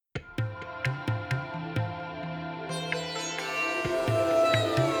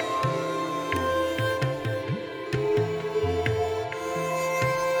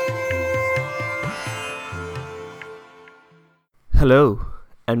Hello,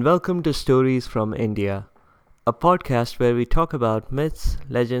 and welcome to Stories from India, a podcast where we talk about myths,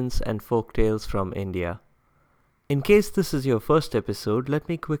 legends, and folk tales from India. In case this is your first episode, let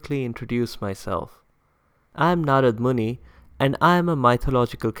me quickly introduce myself. I am Narad Muni, and I am a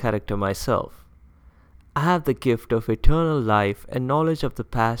mythological character myself. I have the gift of eternal life and knowledge of the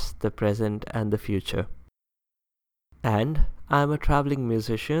past, the present, and the future. And I am a traveling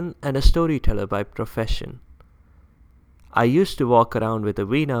musician and a storyteller by profession. I used to walk around with a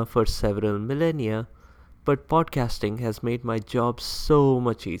veena for several millennia, but podcasting has made my job so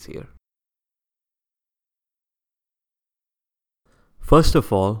much easier. First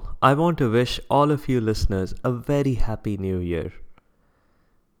of all, I want to wish all of you listeners a very happy new year.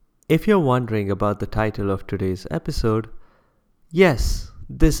 If you're wondering about the title of today's episode, yes,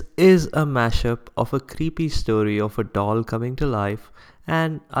 this is a mashup of a creepy story of a doll coming to life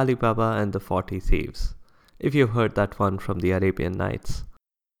and Ali Baba and the 40 Thieves, if you've heard that one from the Arabian Nights.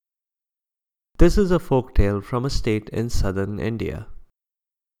 This is a folk tale from a state in southern India,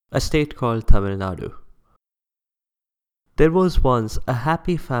 a state called Tamil Nadu. There was once a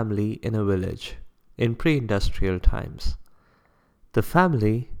happy family in a village in pre-industrial times. The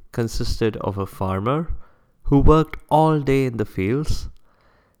family consisted of a farmer who worked all day in the fields,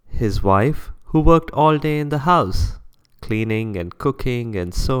 his wife who worked all day in the house, cleaning and cooking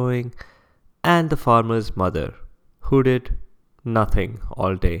and sewing, and the farmer's mother, who did nothing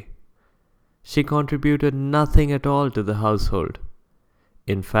all day. She contributed nothing at all to the household.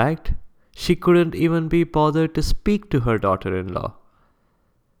 In fact, she couldn't even be bothered to speak to her daughter-in-law.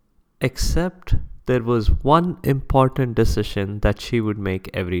 Except there was one important decision that she would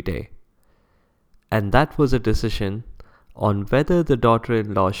make every day. And that was a decision on whether the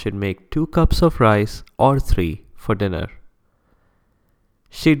daughter-in-law should make 2 cups of rice or 3 for dinner.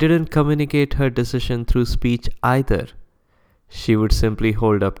 She didn't communicate her decision through speech either. She would simply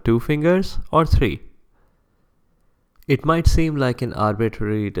hold up 2 fingers or 3. It might seem like an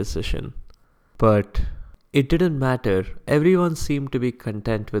arbitrary decision, but it didn't matter. Everyone seemed to be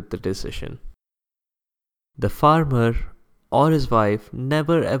content with the decision. The farmer or his wife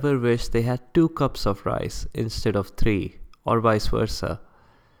never ever wished they had 2 cups of rice instead of 3, or vice versa,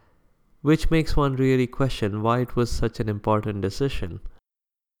 which makes one really question why it was such an important decision.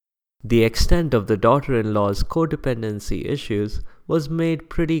 The extent of the daughter-in-law's codependency issues was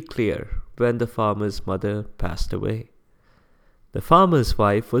made pretty clear when the farmer's mother passed away. The farmer's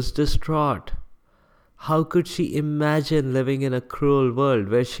wife was distraught. How could she imagine living in a cruel world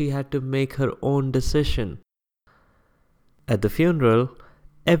where she had to make her own decision? At the funeral,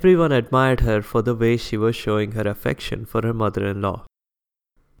 everyone admired her for the way she was showing her affection for her mother-in-law.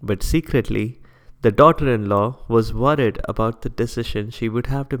 But secretly, the daughter-in-law was worried about the decision she would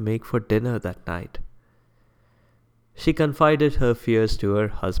have to make for dinner that night. She confided her fears to her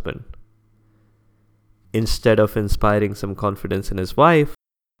husband. Instead of inspiring some confidence in his wife,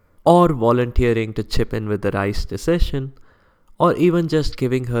 or volunteering to chip in with the rice decision, or even just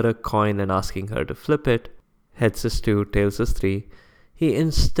giving her a coin and asking her to flip it, heads is 2, tails is 3, he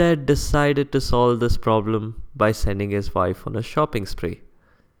instead decided to solve this problem by sending his wife on a shopping spree.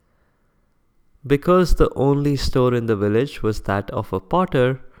 Because the only store in the village was that of a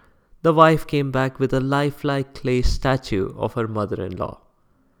potter, the wife came back with a lifelike clay statue of her mother-in-law.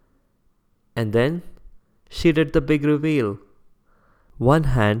 And then she did the big reveal. One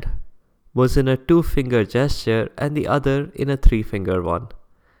hand was in a 2-finger gesture and the other in a 3-finger one,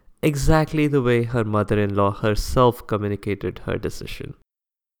 exactly the way her mother-in-law herself communicated her decision.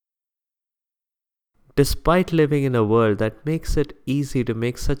 Despite living in a world that makes it easy to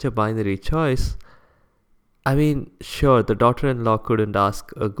make such a binary choice, sure, the daughter-in-law couldn't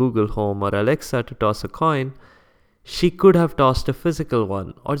ask a Google Home or Alexa to toss a coin. She could have tossed a physical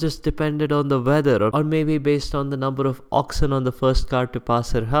one, or just depended on the weather, or maybe based on the number of oxen on the first cart to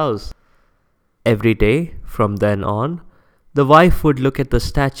pass her house. Every day, from then on, the wife would look at the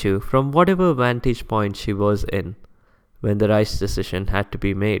statue from whatever vantage point she was in when the rice decision had to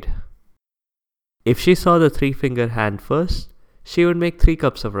be made. If she saw the 3-finger hand first, she would make 3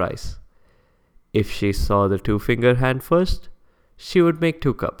 cups of rice. If she saw the 2-finger hand first, she would make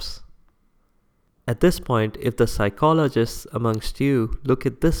 2 cups. At this point, if the psychologists amongst you look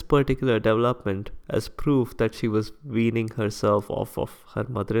at this particular development as proof that she was weaning herself off of her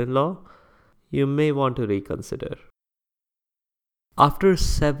mother-in-law, you may want to reconsider. After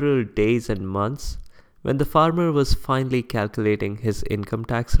several days and months, when the farmer was finally calculating his income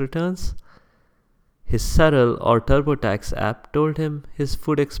tax returns, his Saral or TurboTax app told him his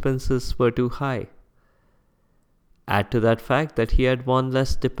food expenses were too high. Add to that fact that he had one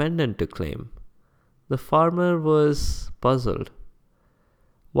less dependent to claim. The farmer was puzzled.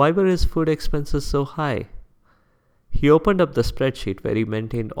 Why were his food expenses so high? He opened up the spreadsheet where he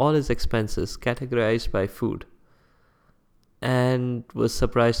maintained all his expenses categorized by food and was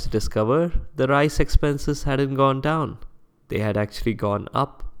surprised to discover the rice expenses hadn't gone down. They had actually gone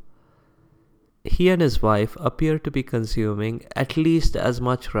up. He and his wife appeared to be consuming at least as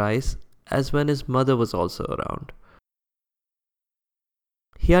much rice as when his mother was also around.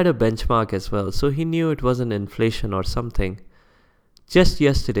 He had a benchmark as well, so he knew it wasn't inflation or something. Just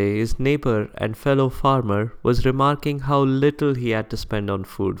yesterday, his neighbor and fellow farmer was remarking how little he had to spend on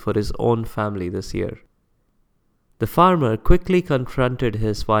food for his own family this year. The farmer quickly confronted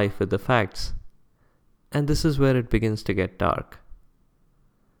his wife with the facts, and this is where it begins to get dark.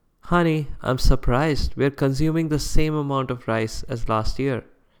 Honey, I'm surprised. We're consuming the same amount of rice as last year.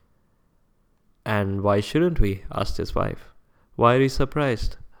 And why shouldn't we? Asked his wife. Why are you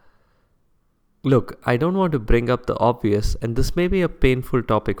surprised? Look, I don't want to bring up the obvious, and this may be a painful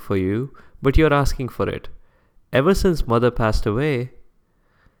topic for you, but you're asking for it. Ever since mother passed away...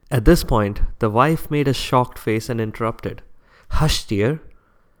 At this point, the wife made a shocked face and interrupted. Hush, dear.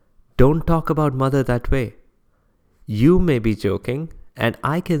 Don't talk about mother that way. You may be joking, and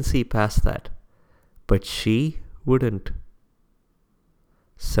I can see past that. But she wouldn't.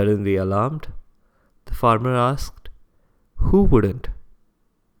 Suddenly alarmed, the farmer asked, Who wouldn't?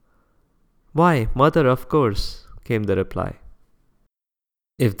 Why, mother, of course, came the reply.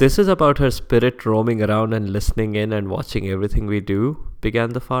 If this is about her spirit roaming around and listening in and watching everything we do, began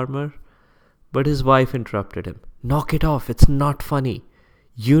the farmer, but his wife interrupted him. Knock it off, it's not funny.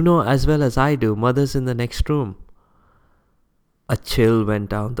 You know as well as I do, mother's in the next room. A chill went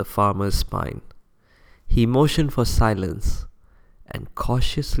down the farmer's spine. He motioned for silence and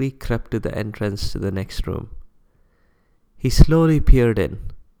cautiously crept to the entrance to the next room. He slowly peered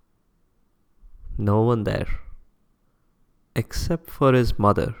in. No one there, except for his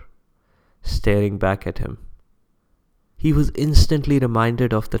mother, staring back at him. He was instantly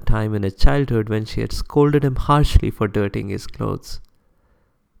reminded of the time in his childhood when she had scolded him harshly for dirtying his clothes.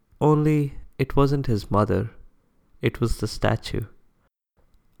 Only it wasn't his mother, it was the statue.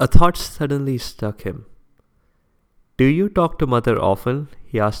 A thought suddenly struck him. Do you talk to mother often?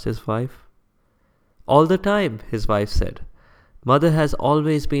 He asked his wife. All the time, his wife said. Mother has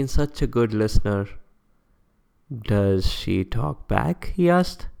always been such a good listener. Does she talk back? He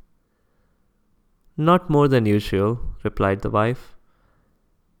asked. Not more than usual, replied the wife.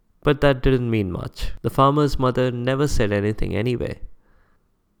 But that didn't mean much. The farmer's mother never said anything anyway.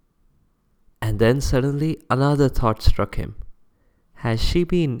 And then suddenly another thought struck him. Has she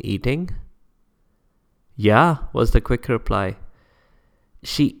been eating? Yeah, was the quick reply.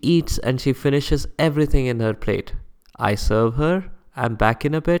 She eats and she finishes everything in her plate. I serve her, I'm back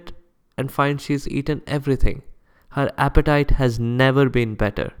in a bit, and find she's eaten everything. Her appetite has never been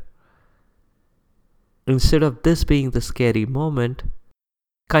better. Instead of this being the scary moment,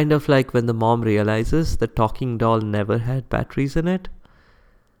 kind of like when the mom realizes the talking doll never had batteries in it,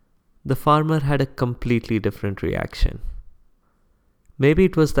 the farmer had a completely different reaction. Maybe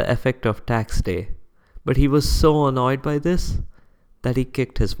it was the effect of tax day, but he was so annoyed by this that he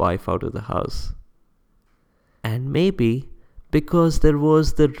kicked his wife out of the house. And maybe because there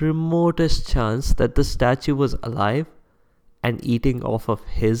was the remotest chance that the statue was alive and eating off of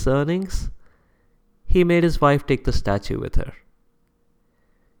his earnings, he made his wife take the statue with her.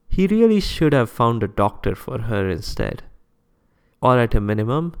 He really should have found a doctor for her instead, or at a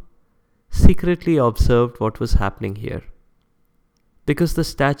minimum, secretly observed what was happening here. Because the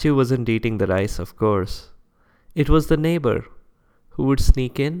statue wasn't eating the rice, of course. It was the neighbor who would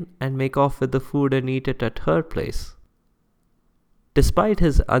sneak in and make off with the food and eat it at her place. Despite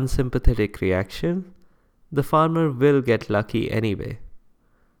his unsympathetic reaction, the farmer will get lucky anyway,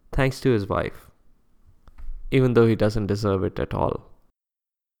 thanks to his wife, even though he doesn't deserve it at all.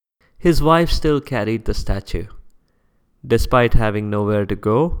 His wife still carried the statue. Despite having nowhere to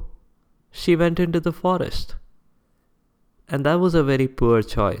go, she went into the forest. And that was a very poor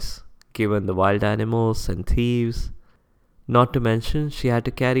choice, given the wild animals and thieves. Not to mention, she had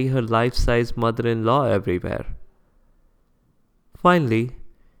to carry her life-size mother-in-law everywhere. Finally,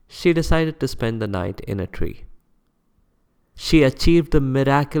 she decided to spend the night in a tree. She achieved the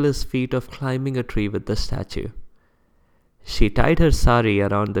miraculous feat of climbing a tree with the statue. She tied her sari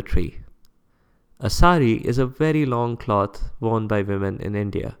around the tree. A sari is a very long cloth worn by women in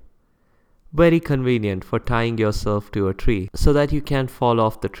India. Very convenient for tying yourself to a tree so that you can't fall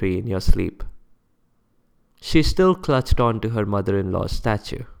off the tree in your sleep. She still clutched on to her mother-in-law's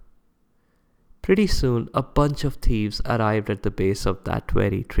statue. Pretty soon, a bunch of thieves arrived at the base of that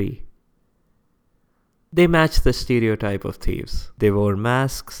very tree. They matched the stereotype of thieves. They wore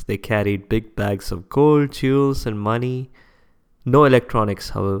masks, they carried big bags of gold, jewels, and money. No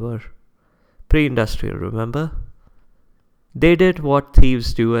electronics, however. Pre-industrial, remember? They did what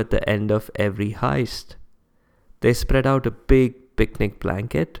thieves do at the end of every heist. They spread out a big picnic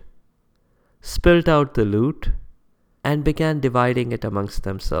blanket, spilled out the loot, and began dividing it amongst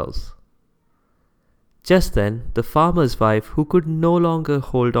themselves. Just then, the farmer's wife, who could no longer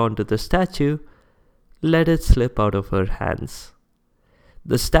hold on to the statue, let it slip out of her hands.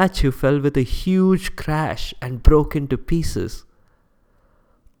 The statue fell with a huge crash and broke into pieces.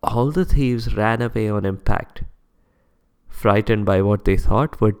 All the thieves ran away on impact, frightened by what they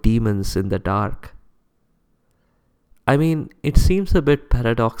thought were demons in the dark. I mean, it seems a bit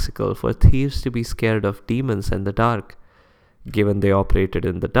paradoxical for thieves to be scared of demons in the dark, given they operated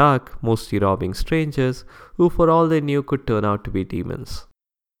in the dark, mostly robbing strangers who for all they knew could turn out to be demons.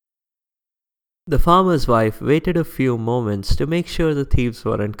 The farmer's wife waited a few moments to make sure the thieves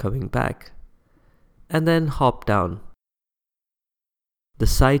weren't coming back, and then hopped down. The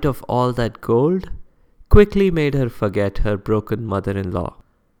sight of all that gold quickly made her forget her broken mother-in-law.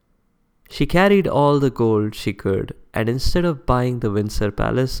 She carried all the gold she could, and instead of buying the Windsor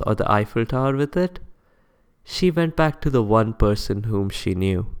Palace or the Eiffel Tower with it, she went back to the one person whom she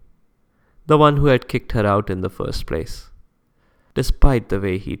knew, the one who had kicked her out in the first place, despite the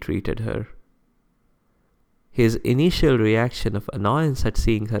way he treated her. His initial reaction of annoyance at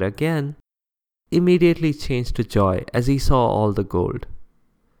seeing her again immediately changed to joy as he saw all the gold.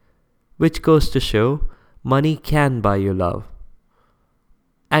 Which goes to show, money can buy you love.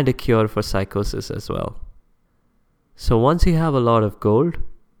 And a cure for psychosis as well. So once you have a lot of gold,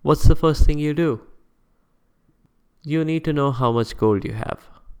 what's the first thing you do? You need to know how much gold you have.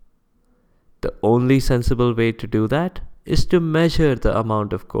 The only sensible way to do that is to measure the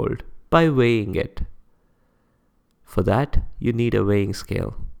amount of gold by weighing it. For that, you need a weighing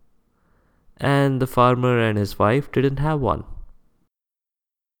scale. And the farmer and his wife didn't have one.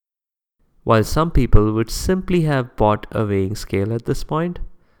 While some people would simply have bought a weighing scale at this point,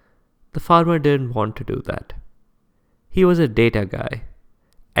 the farmer didn't want to do that. He was a data guy,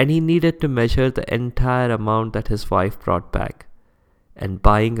 and he needed to measure the entire amount that his wife brought back, and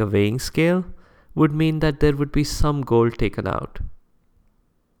buying a weighing scale would mean that there would be some gold taken out.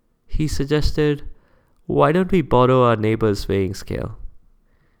 He suggested, why don't we borrow our neighbor's weighing scale?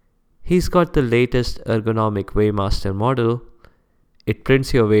 He's got the latest ergonomic Weighmaster model. It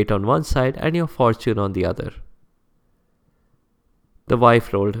prints your weight on one side and your fortune on the other. The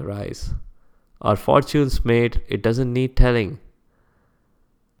wife rolled her eyes. Our fortune's made, it doesn't need telling.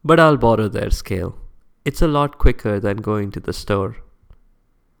 But I'll borrow their scale. It's a lot quicker than going to the store.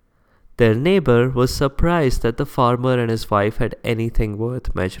 Their neighbor was surprised that the farmer and his wife had anything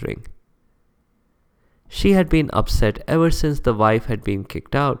worth measuring. She had been upset ever since the wife had been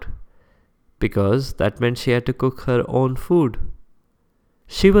kicked out, because that meant she had to cook her own food.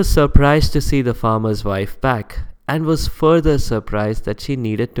 She was surprised to see the farmer's wife back, and was further surprised that she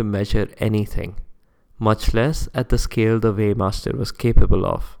needed to measure anything, much less at the scale the Weighmaster was capable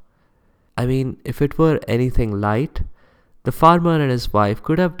of. I mean, if it were anything light, the farmer and his wife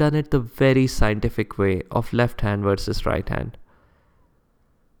could have done it the very scientific way of left hand versus right hand.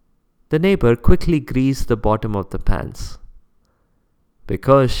 The neighbor quickly greased the bottom of the pans,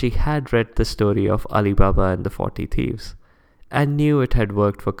 because she had read the story of Ali Baba and the 40 Thieves, and knew it had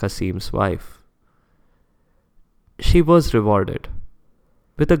worked for Qasim's wife. She was rewarded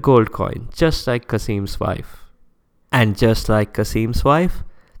with a gold coin, just like Qasim's wife. And just like Qasim's wife,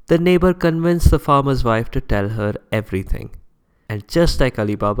 the neighbor convinced the farmer's wife to tell her everything. And just like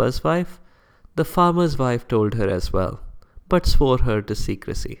Ali Baba's wife, the farmer's wife told her as well, but swore her to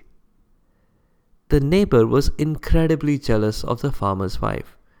secrecy. The neighbor was incredibly jealous of the farmer's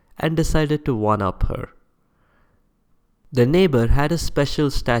wife and decided to one-up her. The neighbor had a special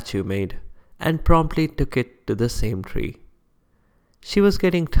statue made and promptly took it to the same tree. She was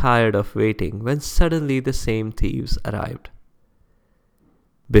getting tired of waiting when suddenly the same thieves arrived.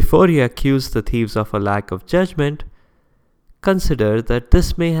 Before you accuse the thieves of a lack of judgment, consider that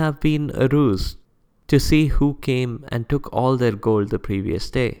this may have been a ruse to see who came and took all their gold the previous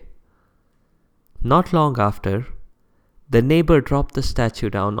day. Not long after, the neighbor dropped the statue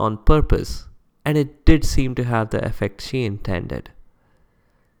down on purpose, and it did seem to have the effect she intended.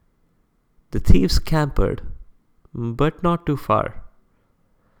 The thieves scampered, but not too far.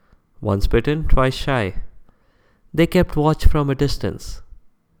 Once bitten, twice shy. They kept watch from a distance.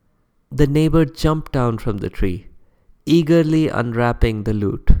 The neighbor jumped down from the tree, eagerly unwrapping the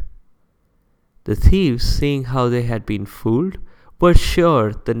loot. The thieves, seeing how they had been fooled, were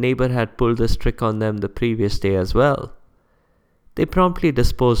sure the neighbor had pulled this trick on them the previous day as well. They promptly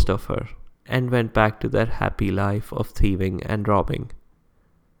disposed of her and went back to their happy life of thieving and robbing.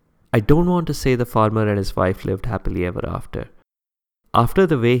 I don't want to say the farmer and his wife lived happily ever after. After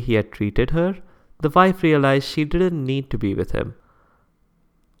the way he had treated her, the wife realized she didn't need to be with him.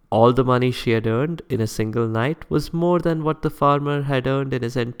 All the money she had earned in a single night was more than what the farmer had earned in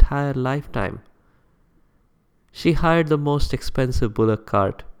his entire lifetime. She hired the most expensive bullock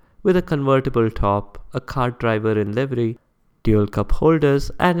cart with a convertible top, a cart driver in livery, dual cup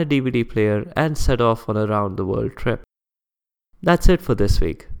holders, and a DVD player and set off on a round-the-world trip. That's it for this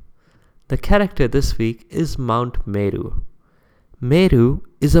week. The character this week is Mount Meru. Meru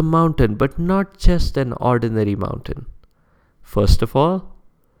is a mountain, but not just an ordinary mountain. First of all,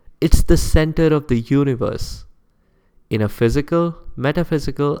 it's the center of the universe in a physical,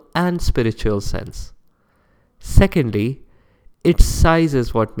 metaphysical, and spiritual sense. Secondly, its size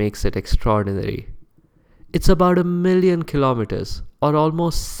is what makes it extraordinary. It's about 1,000,000 kilometers or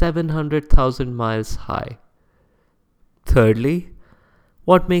almost 700,000 miles high. Thirdly,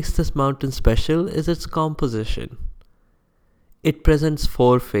 what makes this mountain special is its composition. It presents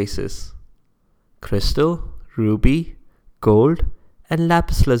 4 faces: crystal, ruby, gold, and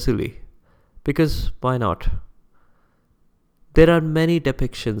lapis lazuli. Because why not? There are many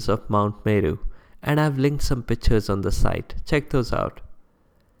depictions of Mount Meru, and I've linked some pictures on the site. Check those out.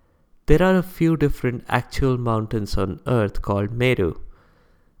 There are a few different actual mountains on Earth called Meru.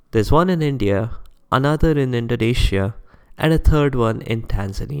 There's one in India, another in Indonesia, and a third one in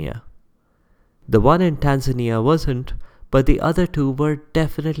Tanzania. The one in Tanzania wasn't, but the other 2 were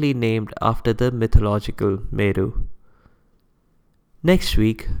definitely named after the mythological Meru. Next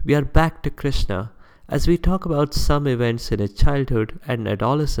week, we are back to Krishna as we talk about some events in his childhood and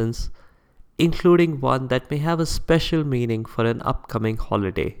adolescence, including one that may have a special meaning for an upcoming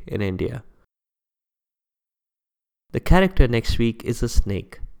holiday in India. The character next week is a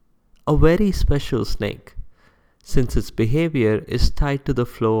snake, a very special snake, since its behavior is tied to the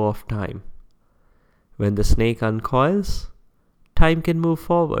flow of time. When the snake uncoils, time can move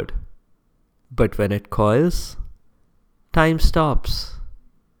forward. But when it coils, time stops,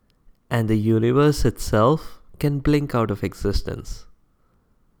 and the universe itself can blink out of existence.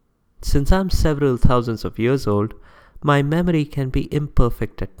 Since I'm several thousands of years old, my memory can be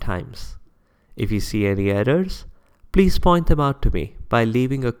imperfect at times. If you see any errors, please point them out to me by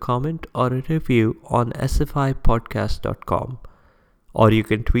leaving a comment or a review on sfipodcast.com, or you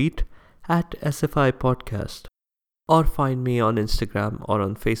can tweet at sfipodcast, or find me on Instagram or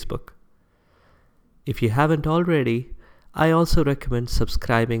on Facebook. If you haven't already, I also recommend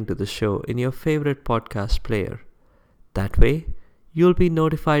subscribing to the show in your favorite podcast player. That way, you'll be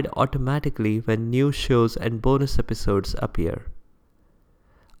notified automatically when new shows and bonus episodes appear.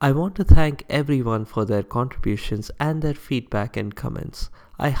 I want to thank everyone for their contributions and their feedback and comments.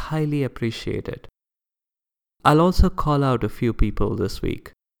 I highly appreciate it. I'll also call out a few people this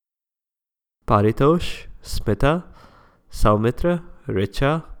week: Paritosh, Smita, Saumitra,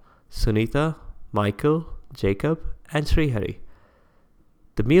 Richa, Sunita, Michael, Jacob, and Srihari.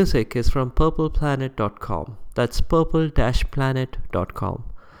 The music is from purpleplanet.com. That's purple-planet.com.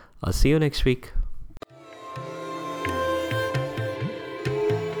 I'll see you next week.